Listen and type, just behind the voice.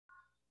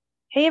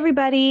Hey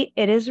everybody,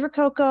 it is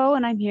Rococo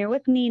and I'm here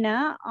with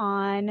Nina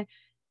on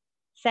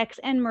Sex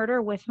and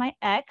Murder with My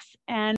Ex. And